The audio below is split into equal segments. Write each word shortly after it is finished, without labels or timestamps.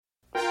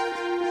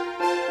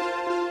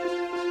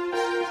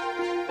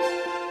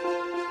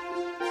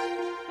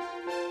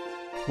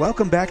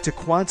Welcome back to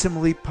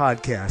Quantum Leap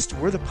Podcast.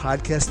 We're the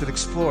podcast that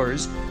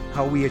explores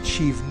how we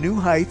achieve new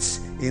heights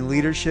in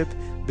leadership,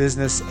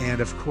 business, and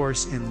of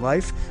course in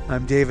life.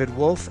 I'm David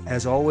Wolf,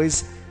 as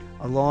always,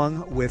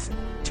 along with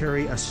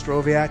Terry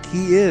Ostroviak.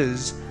 He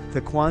is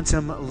the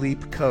Quantum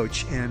Leap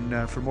Coach.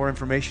 And for more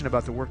information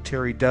about the work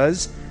Terry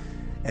does,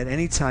 at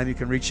any time you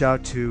can reach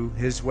out to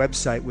his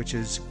website, which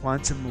is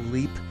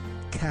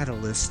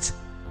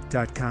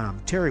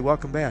quantumleapcatalyst.com. Terry,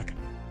 welcome back.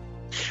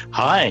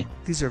 Hi.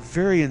 These are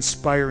very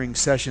inspiring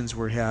sessions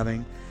we're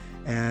having.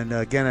 And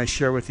again, I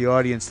share with the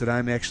audience that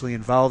I'm actually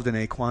involved in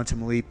a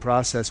Quantum Leap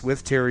process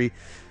with Terry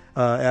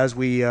as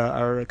we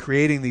are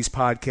creating these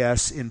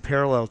podcasts in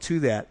parallel to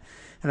that.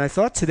 And I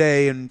thought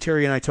today, and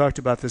Terry and I talked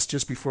about this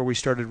just before we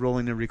started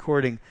rolling the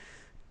recording,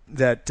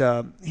 that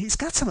he's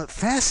got some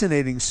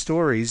fascinating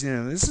stories. You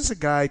know, this is a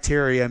guy,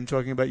 Terry, I'm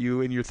talking about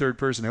you in your third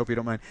person. I hope you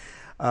don't mind.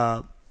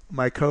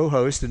 My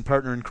co-host and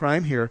partner in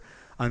crime here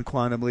on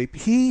Quantum Leap.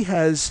 He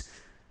has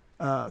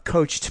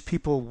coached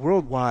people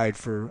worldwide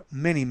for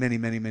many, many,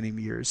 many, many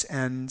years.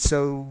 And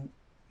so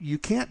you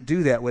can't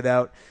do that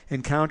without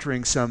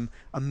encountering some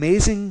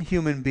amazing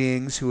human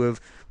beings who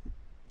have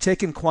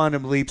taken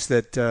quantum leaps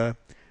that are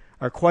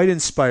quite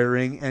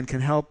inspiring and can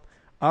help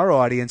our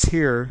audience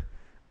here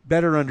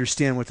better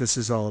understand what this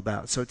is all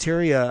about. So,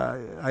 Terry,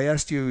 I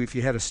asked you if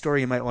you had a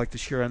story you might like to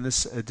share on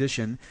this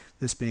edition,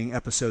 this being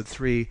episode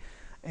 3,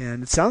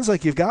 and it sounds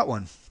like you've got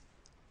one.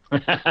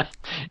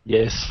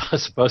 Yes, I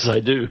suppose I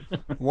do.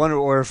 One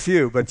or a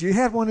few, but you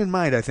had one in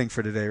mind, I think,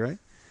 for today, right?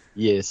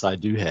 Yes, I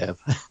do have.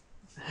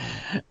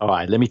 All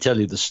right, let me tell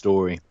you the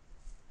story.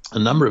 A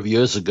number of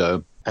years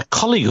ago, a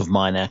colleague of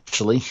mine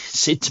actually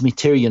said to me,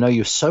 Terry, you know,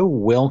 you're so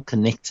well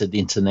connected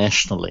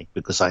internationally,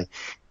 because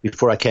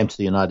before I came to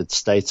the United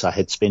States, I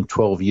had spent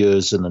 12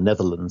 years in the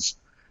Netherlands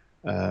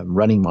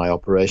running my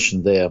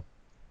operation there.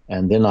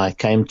 And then I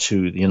came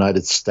to the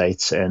United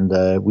States,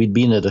 and we'd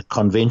been at a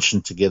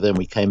convention together, and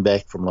we came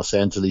back from Los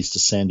Angeles to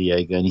San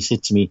Diego. And he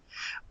said to me,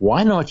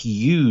 why not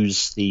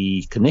use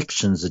the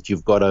connections that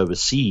you've got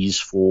overseas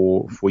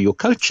for your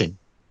coaching?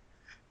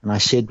 And I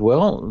said,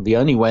 well, the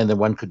only way that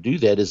one could do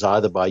that is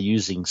either by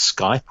using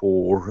Skype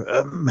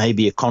or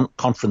maybe a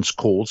conference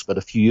calls. But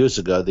a few years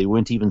ago, there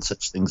weren't even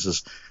such things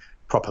as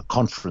proper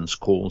conference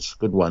calls,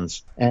 good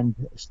ones. And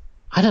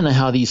I don't know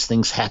how these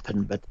things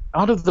happen, but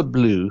out of the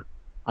blue,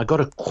 I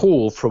got a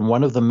call from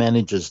one of the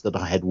managers that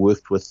I had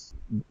worked with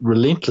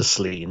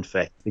relentlessly, in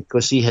fact,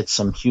 because he had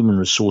some human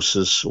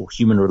resources or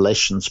human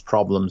relations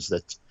problems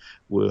that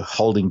were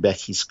holding back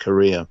his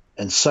career.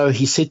 And so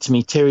he said to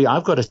me, Terry,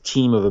 I've got a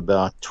team of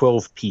about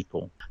 12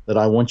 people that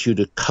I want you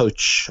to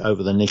coach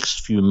over the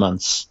next few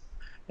months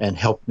and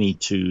help me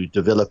to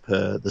develop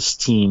this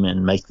team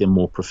and make them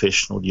more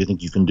professional. Do you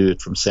think you can do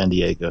it from San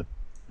Diego?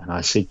 And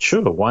I said,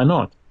 sure, why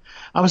not?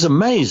 I was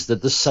amazed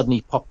that this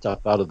suddenly popped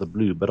up out of the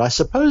blue. But I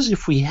suppose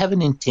if we have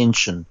an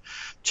intention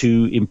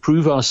to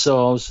improve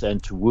ourselves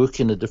and to work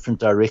in a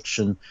different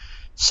direction,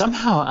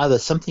 somehow or other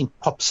something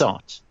pops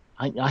out.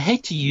 I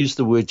hate to use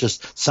the word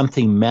just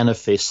something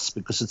manifests,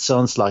 because it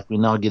sounds like we're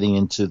now getting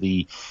into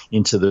the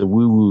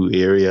woo-woo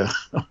area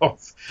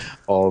of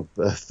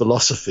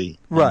philosophy.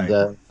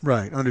 Right,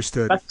 right,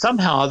 understood. But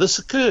somehow this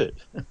occurred,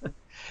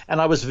 and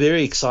I was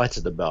very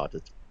excited about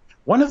it.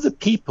 One of the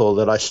people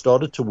that I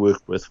started to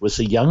work with was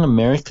a young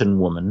American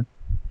woman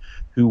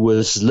who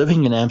was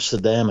living in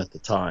Amsterdam at the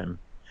time,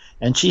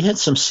 and she had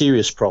some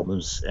serious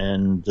problems.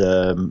 And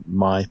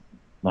my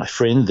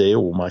friend there,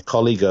 or my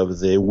colleague over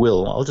there,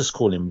 Will, I'll just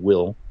call him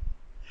Will,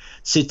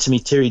 said to me,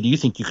 Terry, do you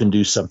think you can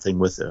do something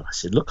with her? I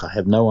said, look, I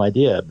have no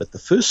idea, but the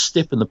first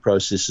step in the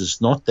process is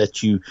not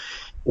that you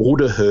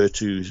order her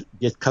to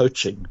get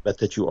coaching, but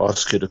that you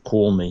ask her to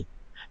call me,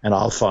 and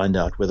I'll find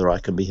out whether I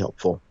can be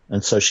helpful.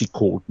 And so she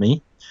called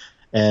me.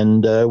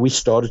 And we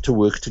started to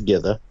work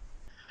together.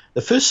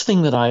 The first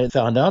thing that I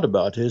found out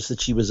about her is that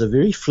she was a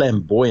very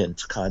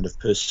flamboyant kind of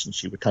person.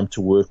 She would come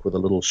to work with a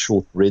little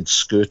short red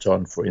skirt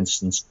on, for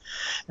instance.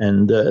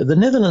 And the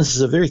Netherlands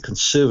is a very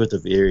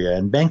conservative area,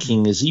 and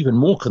banking is even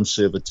more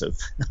conservative.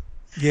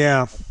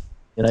 Yeah.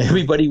 You know,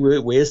 everybody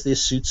wears their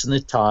suits and their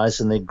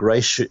ties and their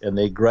gray and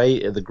their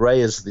gray. The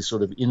gray is the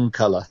sort of in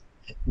color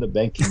in the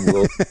banking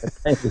world.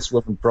 And this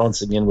woman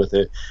prancing in with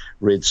her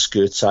red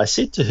skirt. So I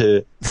said to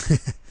her,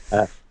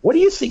 what do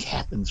you think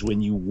happens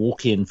when you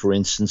walk in, for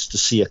instance, to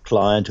see a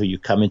client or you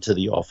come into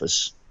the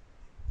office?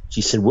 She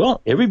said,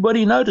 well,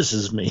 everybody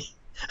notices me.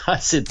 I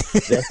said,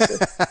 that's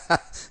it.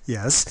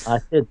 Yes. I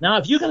said, now,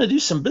 if you're going to do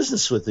some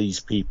business with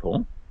these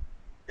people,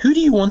 who do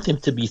you want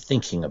them to be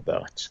thinking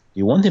about? Do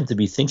you want them to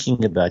be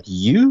thinking about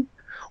you,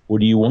 or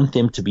do you want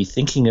them to be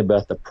thinking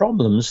about the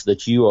problems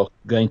that you are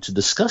going to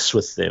discuss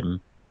with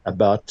them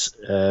about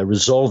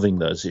resolving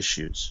those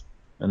issues?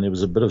 And there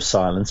was a bit of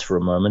silence for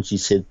a moment. She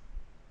said,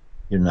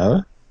 you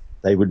know,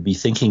 they would be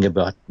thinking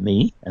about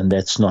me, and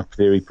that's not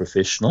very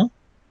professional.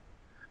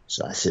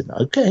 So I said,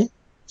 okay,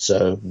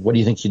 so what do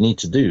you think you need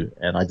to do?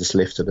 And I just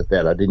left it at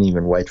that. I didn't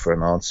even wait for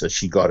an answer.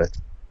 She got it.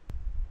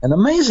 An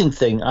amazing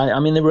thing, I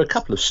mean, there were a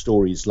couple of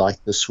stories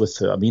like this with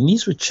her. I mean,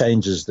 these were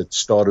changes that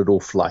started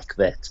off like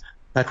that.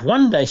 But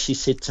one day she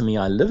said to me,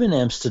 I live in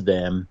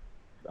Amsterdam.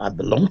 I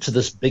belong to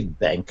this big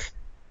bank.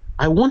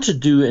 I want to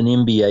do an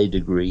MBA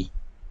degree,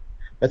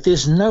 but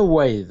there's no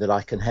way that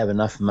I can have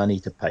enough money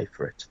to pay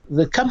for it.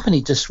 The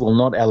company just will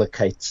not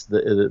allocate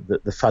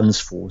the funds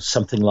for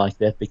something like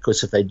that,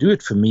 because if they do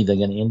it for me, they're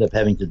going to end up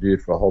having to do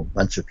it for a whole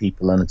bunch of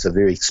people, and it's a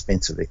very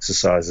expensive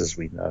exercise, as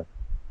we know.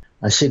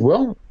 I said,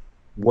 well,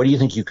 what do you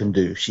think you can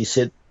do? She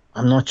said,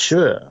 I'm not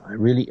sure. I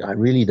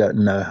really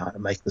don't know how to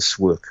make this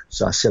work.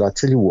 So I said, I'll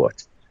tell you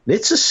what,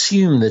 let's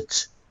assume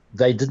that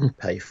they didn't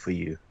pay for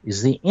you.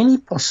 Is there any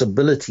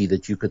possibility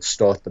that you could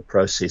start the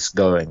process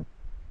going?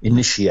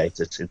 Initiate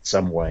it in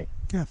some way.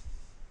 Yeah.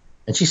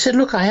 And she said,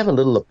 look, I have a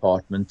little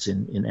apartment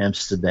in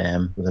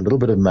Amsterdam with a little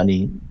bit of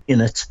money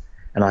in it,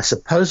 and I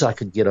suppose I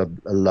could get a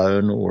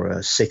loan or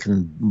a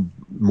second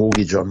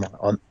mortgage on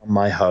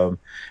my home,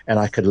 and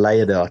I could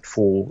lay it out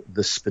for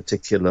this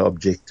particular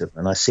objective.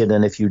 And I said,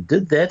 and if you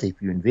did that,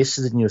 if you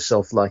invested in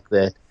yourself like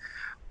that,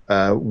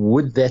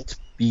 would that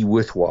be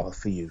worthwhile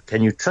for you?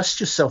 Can you trust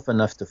yourself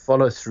enough to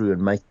follow through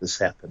and make this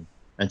happen?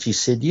 And she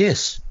said,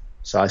 yes.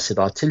 So I said,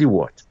 I'll tell you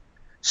what.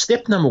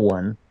 Step number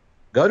one,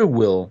 go to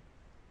Will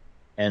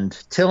and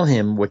tell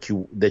him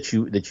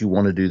that you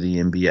want to do the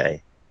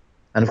MBA.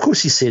 And of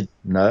course he said,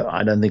 no,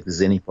 I don't think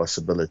there's any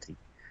possibility.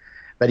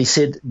 But he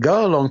said,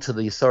 go along to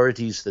the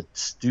authorities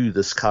that do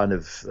this kind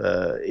of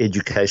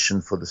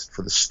education for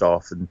the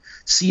staff and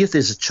see if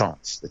there's a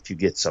chance that you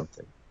get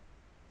something.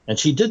 And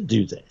she did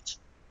do that.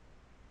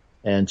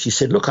 And she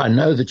said, look, I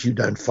know that you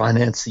don't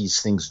finance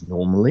these things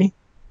normally,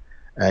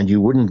 and you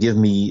wouldn't give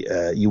me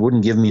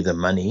the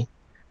money.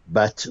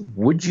 But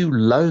would you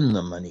loan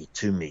the money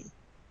to me?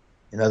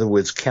 In other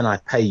words, can I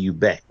pay you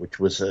back? Which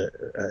was a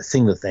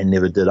thing that they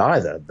never did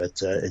either.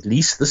 But at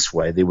least this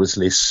way, there was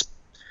less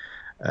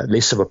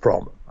of a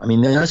problem. I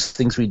mean, those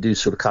things we do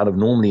sort of kind of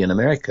normally in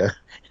America.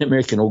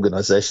 American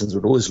organizations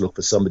would always look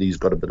for somebody who's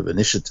got a bit of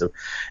initiative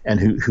and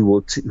who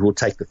will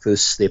take the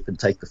first step and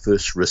take the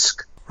first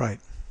risk. Right.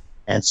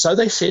 And so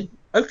they said,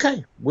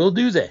 okay, we'll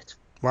do that.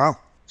 Wow.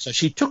 So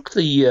she took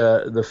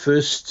the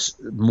first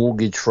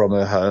mortgage from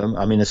her home,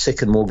 a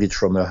second mortgage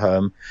from her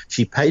home.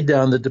 She paid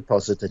down the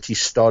deposit and she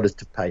started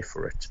to pay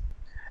for it.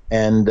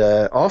 And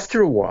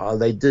after a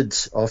while,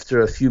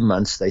 after a few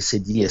months, they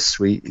said, yes,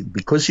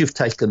 because you've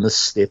taken this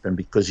step and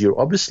because you're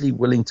obviously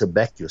willing to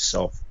back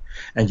yourself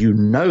and you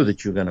know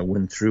that you're going to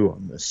win through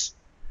on this,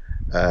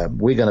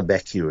 we're going to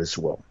back you as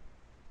well.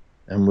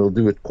 And we'll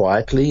do it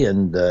quietly.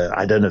 And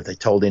I don't know if they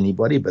told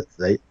anybody, but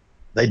they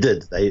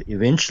did. They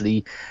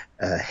eventually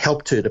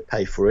helped her to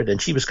pay for it,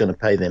 and she was going to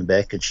pay them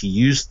back. And she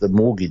used the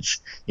mortgage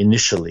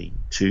initially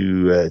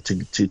to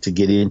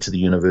get into the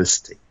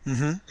university.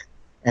 Mm-hmm.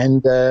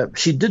 And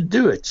she did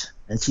do it.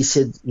 And she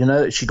said,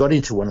 she got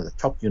into one of the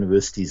top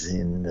universities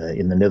in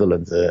the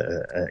Netherlands,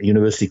 a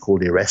university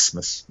called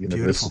Erasmus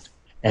University. Beautiful.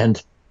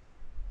 And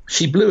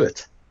she blew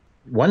it.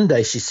 One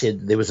day she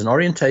said there was an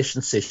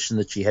orientation session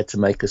that she had to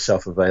make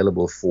herself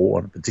available for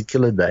on a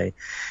particular day.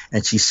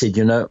 And she said,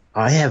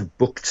 I have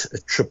booked a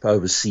trip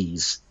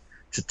overseas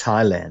to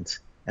Thailand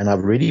and I've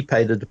already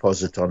paid a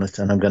deposit on it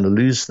and I'm going to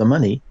lose the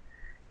money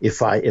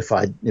if I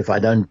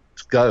don't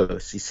go.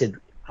 She said,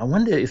 I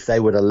wonder if they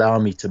would allow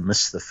me to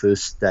miss the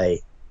first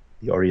day,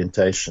 the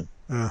orientation.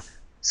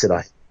 Said, I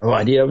have no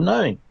idea of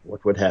knowing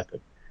what would happen.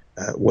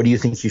 What do you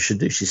think you should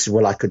do? She said,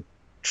 well, I could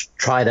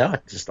try it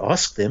out, just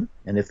ask them,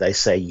 and if they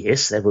say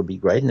yes, that would be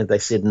great, and if they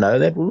said no,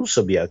 that would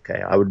also be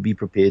okay. I would be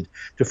prepared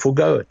to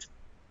forego it.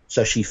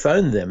 So she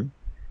phoned them,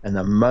 and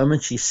the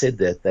moment she said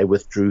that, they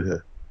withdrew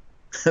her.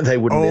 They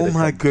wouldn't. Oh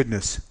my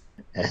goodness!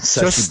 And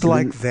so just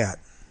like that.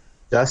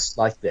 Just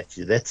like that.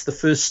 That's the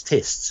first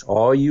test.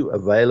 Are you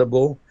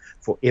available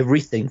for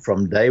everything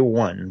from day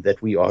one that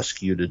we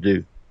ask you to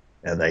do?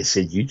 And they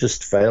said, you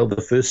just failed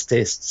the first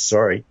test.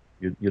 Sorry,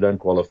 you don't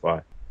qualify.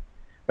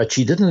 But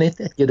she didn't let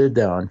that get her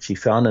down. She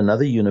found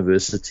another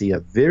university, a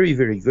very,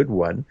 very good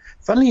one.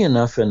 Funnily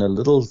enough, in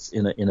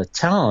a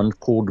town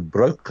called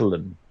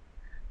Breukelen,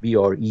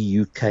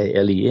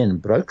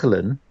 Breukelen.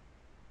 Breukelen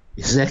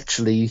is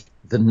actually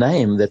the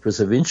name that was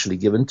eventually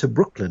given to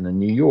Brooklyn in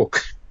New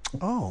York.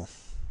 Oh,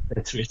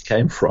 that's where it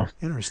came from.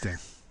 Interesting.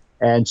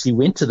 And she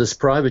went to this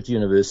private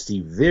university,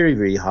 very,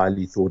 very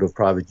highly thought of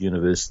private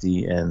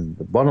university. And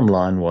the bottom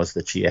line was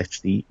that she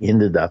actually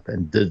ended up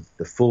and did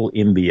the full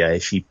MBA.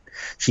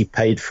 She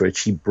paid for it.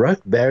 She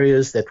broke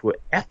barriers that were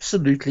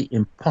absolutely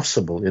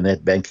impossible in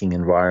that banking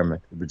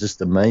environment. It was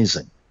just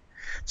amazing.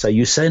 So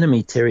you say to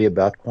me, Terry,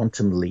 about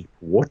Quantum Leap,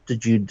 what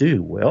did you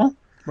do? Well,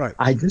 right.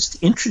 I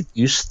just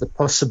introduced the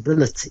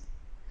possibility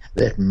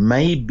that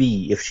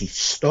maybe if she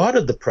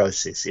started the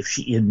process, if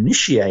she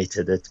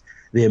initiated it,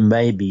 there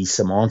may be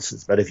some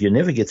answers. But if you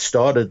never get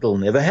started, it'll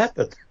never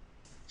happen.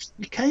 She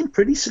became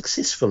pretty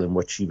successful in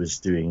what she was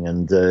doing.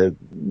 And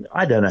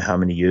I don't know how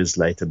many years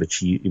later, but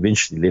she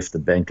eventually left the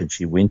bank and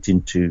she went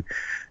into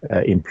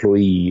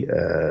employee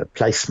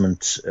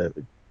placement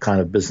kind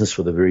of business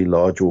with a very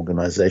large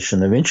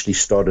organization, eventually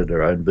started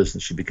her own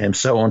business. She became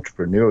so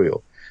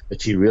entrepreneurial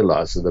But she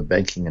realized that the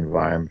banking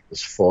environment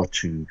was far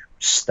too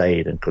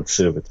staid and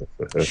conservative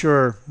for her.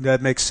 Sure,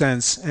 that makes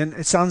sense. And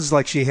it sounds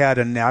like she had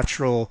a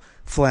natural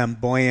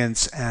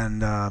flamboyance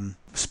and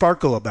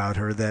sparkle about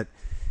her that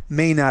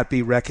may not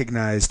be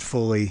recognized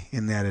fully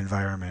in that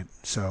environment.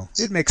 So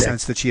it makes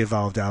sense that she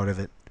evolved out of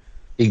it.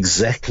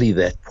 Exactly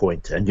that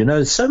point. And you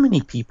know, so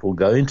many people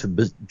go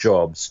into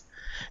jobs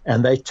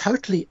and they're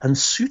totally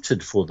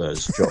unsuited for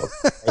those jobs.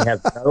 They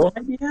have no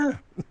idea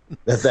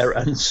that they're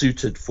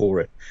unsuited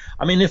for it.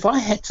 I mean, if I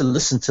had to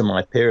listen to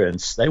my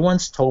parents, they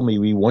once told me,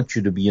 we want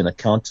you to be an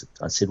accountant.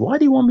 I said, why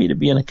do you want me to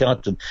be an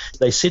accountant?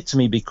 They said to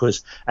me,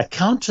 because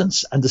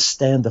accountants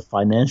understand the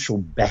financial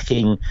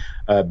background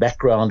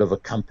of a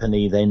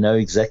company. They know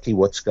exactly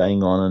what's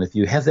going on. And if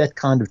you have that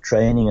kind of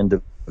training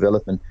and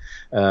development,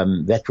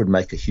 that would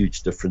make a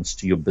huge difference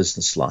to your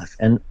business life.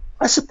 And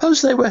I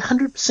suppose they were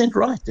 100%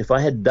 right. If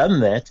I had done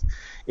that,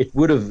 it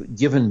would have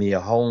given me a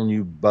whole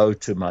new bow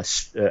to my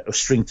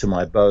string to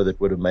my bow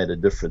that would have made a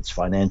difference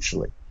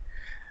financially.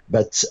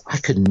 But I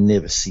could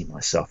never see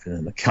myself in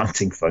an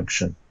accounting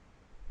function.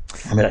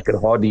 I mean, I could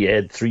hardly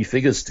add three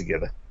figures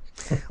together.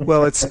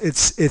 Well,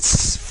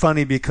 it's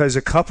funny because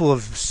a couple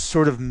of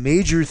sort of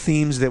major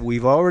themes that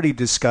we've already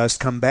discussed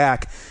come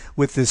back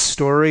with this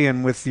story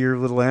and with your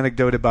little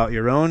anecdote about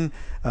your own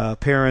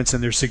parents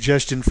and their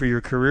suggestion for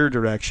your career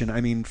direction.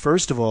 I mean,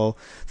 first of all,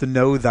 the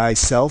know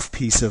thyself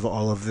piece of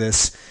all of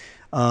this.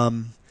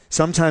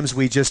 Sometimes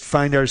we just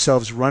find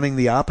ourselves running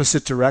the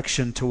opposite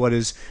direction to what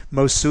is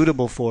most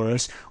suitable for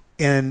us.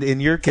 And in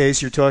your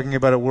case, you're talking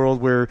about a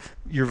world where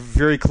your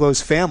very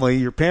close family,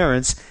 your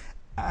parents,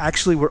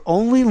 actually were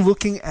only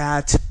looking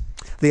at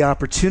the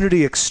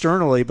opportunity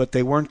externally, but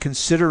they weren't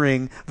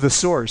considering the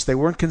source. They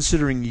weren't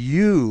considering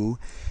you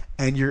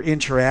and your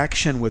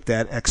interaction with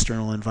that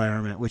external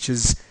environment, which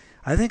is,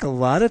 I think, a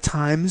lot of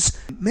times,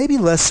 maybe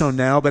less so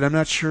now, but I'm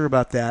not sure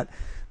about that.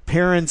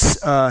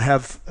 Parents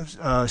have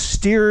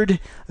steered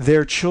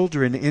their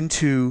children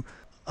into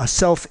a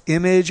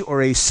self-image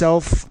or a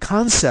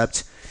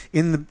self-concept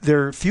in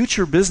their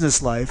future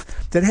business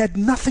life that had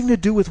nothing to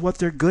do with what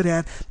they're good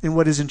at and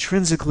what is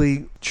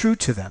intrinsically true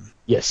to them.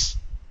 Yes.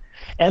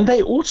 And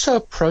they also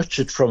approach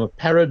it from a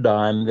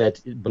paradigm that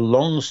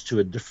belongs to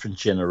a different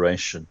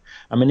generation.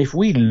 I mean, if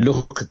we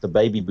look at the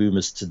baby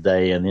boomers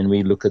today and then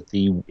we look at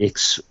the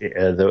X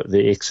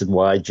and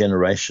Y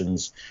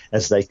generations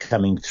as they're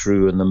coming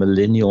through, and the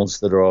millennials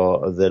that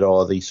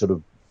are the sort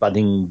of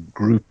budding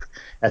group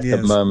at the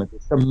moment.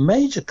 There's some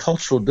major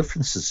cultural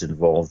differences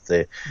involved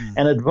there.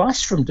 And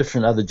advice from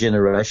different other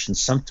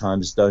generations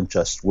sometimes don't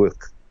just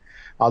work.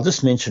 I'll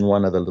just mention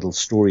one other little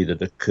story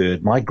that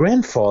occurred. My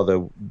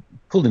grandfather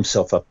pulled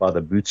himself up by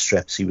the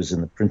bootstraps. He was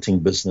in the printing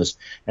business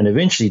and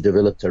eventually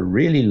developed a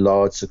really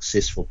large,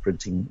 successful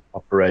printing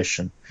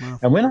operation. Wow.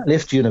 And when I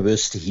left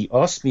university, he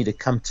asked me to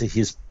come to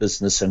his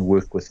business and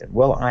work with him.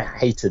 Well, I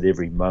hated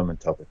every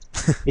moment of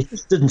it. It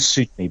just didn't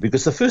suit me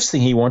because the first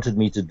thing he wanted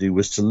me to do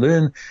was to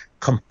learn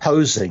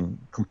composing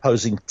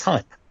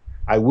type.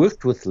 I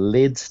worked with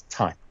lead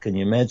type. Can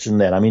you imagine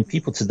that? I mean,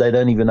 people today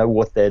don't even know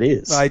what that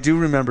is. I do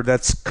remember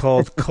that's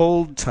called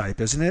cold type,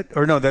 isn't it?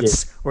 Or no,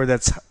 is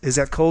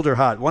that cold or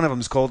hot? One of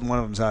them's cold and one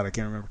of them's hot. I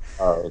can't remember.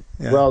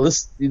 Well,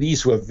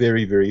 these were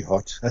very, very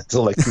hot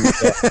until I cooled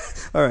down.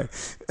 All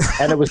right.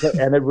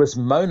 and it was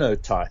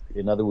monotype.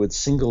 In other words,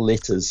 single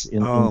letters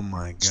in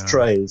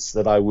trays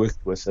that I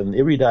worked with. And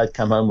every day I'd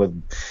come home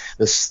with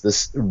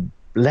this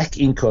black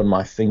ink on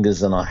my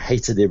fingers, and I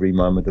hated every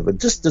moment of it.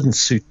 It just didn't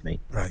suit me.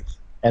 Right.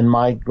 And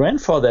my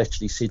grandfather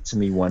actually said to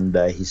me one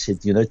day, he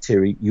said, you know,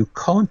 Terry, you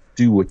can't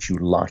do what you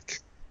like.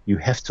 You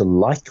have to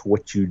like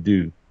what you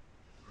do.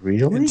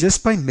 Really? And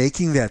just by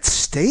making that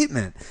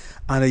statement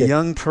on a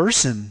young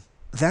person,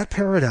 that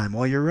paradigm,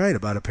 well, you're right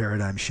about a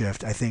paradigm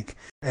shift, I think.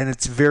 And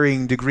it's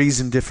varying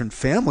degrees in different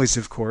families,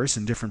 of course,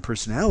 and different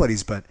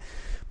personalities. But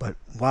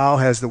wow,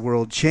 has the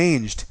world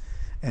changed.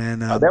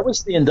 And that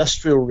was the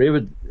Industrial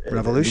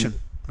Revolution.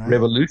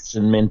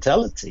 Revolution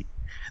mentality.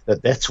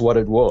 That's what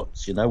it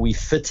was. You know, we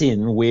fit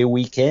in where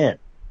we can.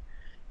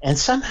 And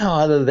somehow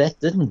or other that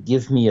didn't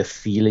give me a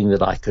feeling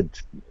that I could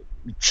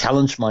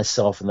challenge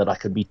myself and that I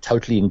could be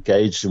totally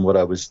engaged in what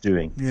I was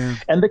doing. Yeah.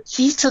 And the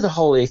key to the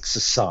whole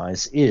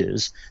exercise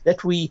is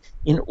that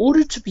in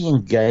order to be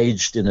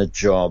engaged in a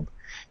job,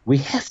 we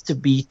have to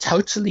be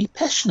totally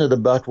passionate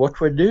about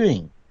what we're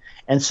doing.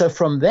 And so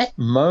from that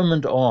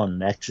moment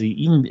on, actually,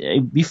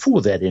 even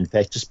before that, in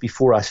fact, just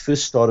before I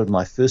first started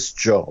my first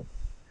job,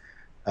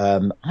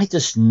 I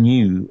just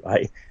knew.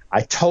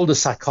 I told a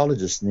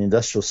psychologist, an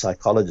industrial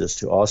psychologist,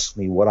 who asked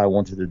me what I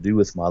wanted to do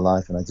with my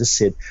life, and I just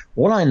said,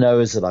 all I know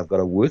is that I've got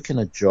to work in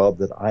a job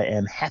that I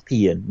am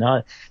happy in.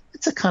 Now,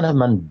 it's a kind of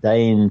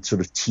mundane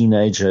sort of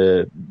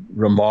teenager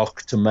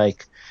remark to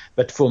make,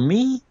 but for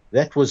me,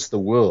 that was the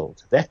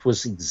world. That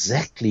was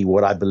exactly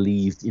what I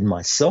believed in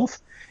myself,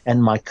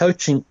 and my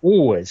coaching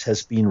always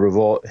has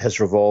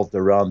revolved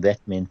around that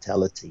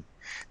mentality.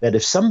 That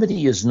if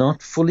somebody is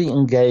not fully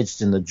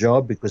engaged in the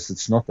job because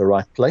it's not the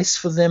right place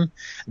for them,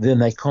 then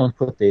they can't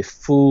put their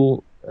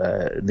full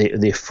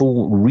their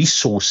full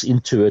resource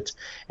into it,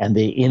 and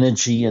their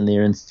energy and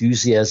their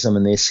enthusiasm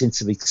and their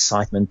sense of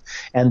excitement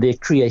and their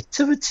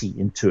creativity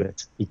into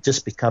it, it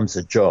just becomes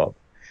a job.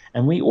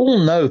 And we all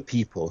know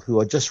people who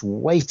are just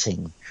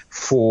waiting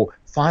for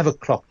 5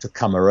 o'clock to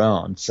come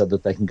around so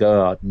that they can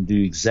go out and do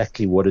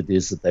exactly what it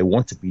is that they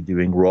want to be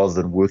doing rather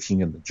than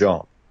working in the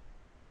job.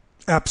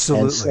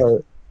 Absolutely. And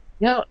so,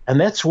 yeah, and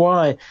that's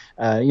why,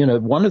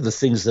 one of the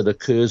things that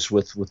occurs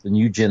with the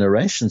new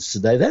generations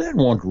today, they don't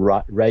want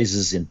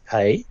raises in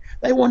pay.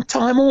 They want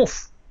time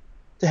off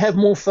to have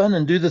more fun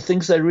and do the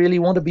things they really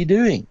want to be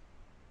doing.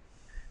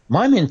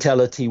 My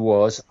mentality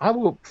was, I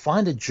will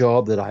find a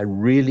job that I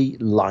really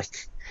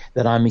like,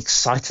 that I'm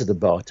excited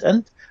about.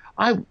 And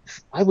I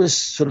was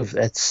sort of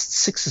at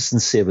 6s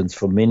and 7s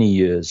for many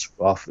years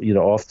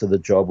after the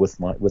job with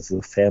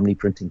the family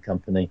printing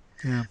company.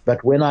 Yeah.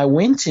 But when I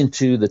went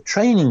into the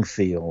training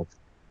field,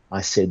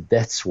 I said,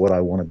 that's what I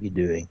want to be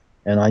doing.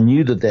 And I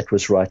knew that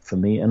was right for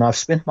me. And I've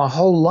spent my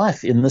whole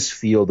life in this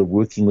field of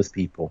working with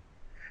people.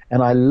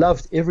 And I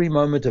loved every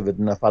moment of it.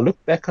 And if I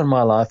look back on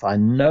my life, I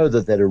know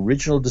that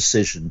original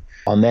decision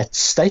on that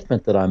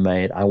statement that I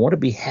made, I want to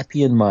be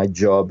happy in my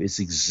job, is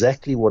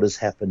exactly what has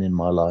happened in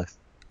my life.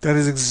 That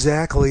is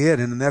exactly it.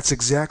 And that's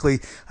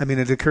exactly,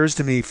 it occurs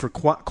to me, for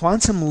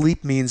quantum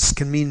leap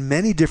can mean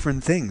many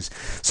different things.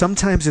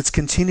 Sometimes it's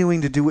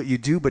continuing to do what you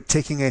do, but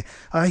taking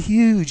a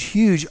huge,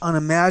 huge,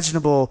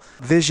 unimaginable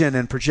vision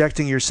and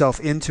projecting yourself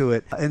into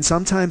it. And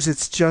sometimes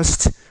it's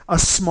just a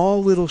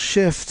small little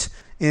shift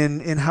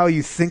in how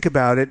you think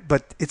about it,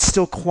 but it's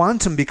still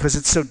quantum because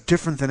it's so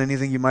different than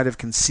anything you might have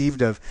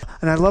conceived of.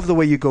 And I love the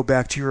way you go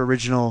back to your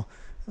original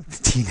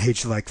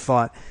teenage-like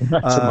thought. To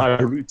my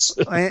roots.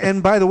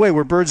 And by the way,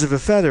 we're birds of a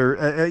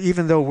feather.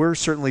 Even though we're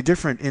certainly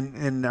different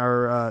in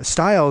our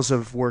styles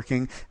of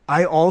working,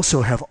 I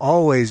also have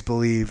always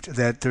believed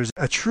that there's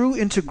a true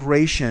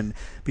integration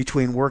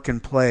between work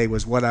and play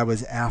was what I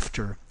was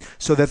after,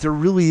 so that there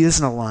really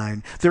isn't a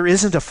line. There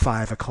isn't a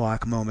 5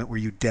 o'clock moment where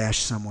you dash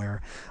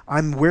somewhere.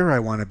 I'm where I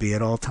want to be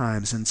at all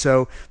times. And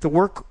so the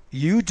work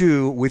you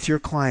do with your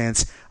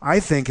clients,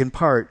 I think in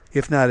part,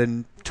 if not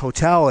in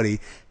totality,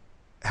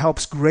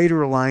 helps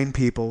greater align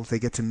people. They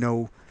get to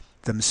know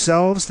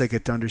themselves, they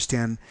get to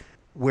understand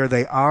where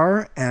they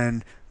are,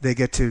 and they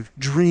get to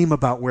dream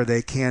about where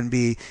they can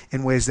be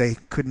in ways they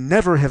could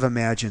never have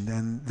imagined.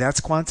 And that's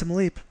Quantum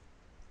Leap.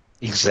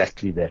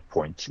 Exactly that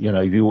point. You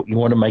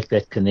want to make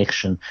that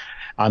connection.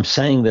 I'm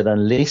saying that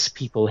unless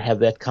people have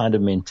that kind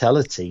of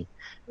mentality,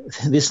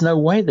 there's no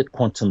way that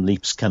quantum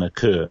leaps can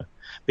occur,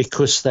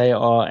 because they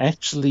are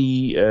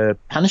actually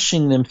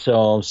punishing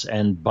themselves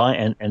and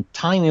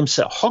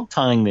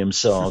hog-tying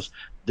themselves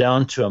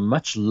down to a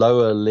much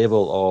lower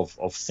level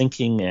of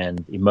thinking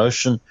and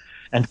emotion,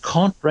 and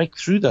can't break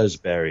through those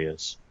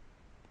barriers.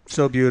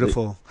 So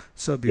beautiful.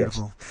 So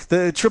beautiful. Yes.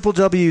 The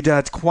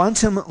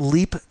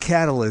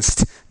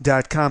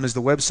www.quantumleapcatalyst.com is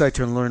the website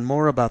to learn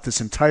more about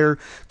this entire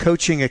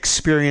coaching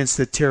experience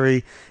that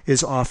Terry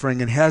is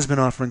offering and has been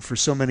offering for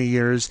so many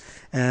years.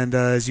 And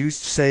as you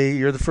say,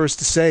 you're the first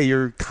to say,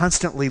 you're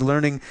constantly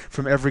learning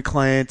from every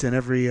client, and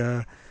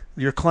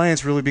your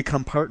clients really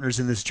become partners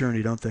in this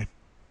journey, don't they?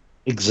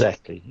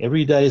 Exactly.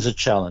 Every day is a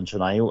challenge,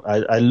 and I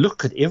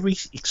look at every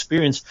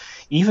experience,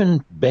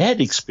 even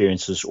bad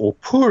experiences or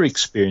poor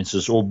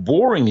experiences or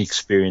boring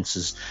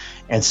experiences,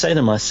 and say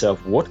to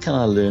myself, what can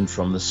I learn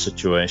from this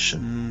situation?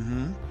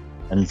 Mm-hmm.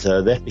 And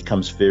that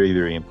becomes very,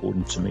 very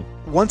important to me.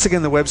 Once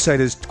again, the website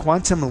is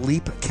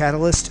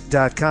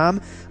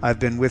quantumleapcatalyst.com. I've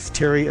been with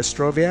Terry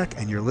Ostrowiak,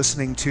 and you're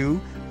listening to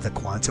The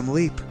Quantum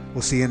Leap.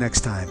 We'll see you next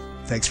time.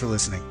 Thanks for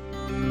listening.